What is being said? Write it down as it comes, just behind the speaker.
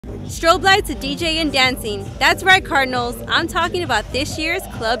Strobe lights, DJ, and dancing. That's right, Cardinals. I'm talking about this year's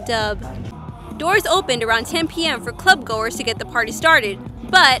Club Dub. Doors opened around 10 p.m. for club goers to get the party started,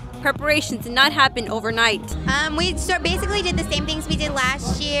 but preparations did not happen overnight. We basically did the same things we did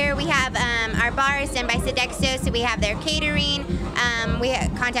last year. We have our bar is done by Sodexo, so we have their catering. We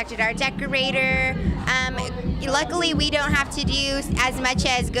contacted our decorator. Luckily, we don't have to do as much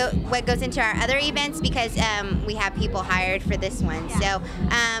as what goes into our other events because we have people hired for this one. So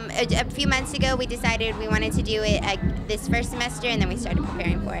a few months ago, we decided we wanted to do it this first semester, and then we started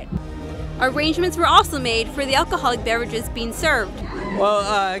preparing for it. Arrangements were also made for the alcoholic beverages being served.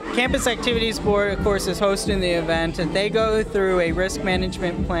 Well, Campus Activities Board, of course, is hosting the event, and they go through a risk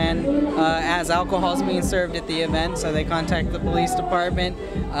management plan as alcohol is being served at the event. So they contact the police department,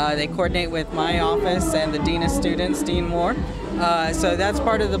 they coordinate with my office and the Dean of Students, Dean Moore. So that's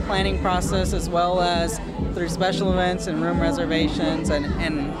part of the planning process, as well as through special events and room reservations and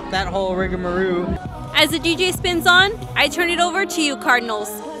that whole rigmarole. As the DJ spins on, I turn it over to you, Cardinals.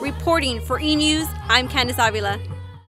 Reporting for E! News, I'm Candice Avila.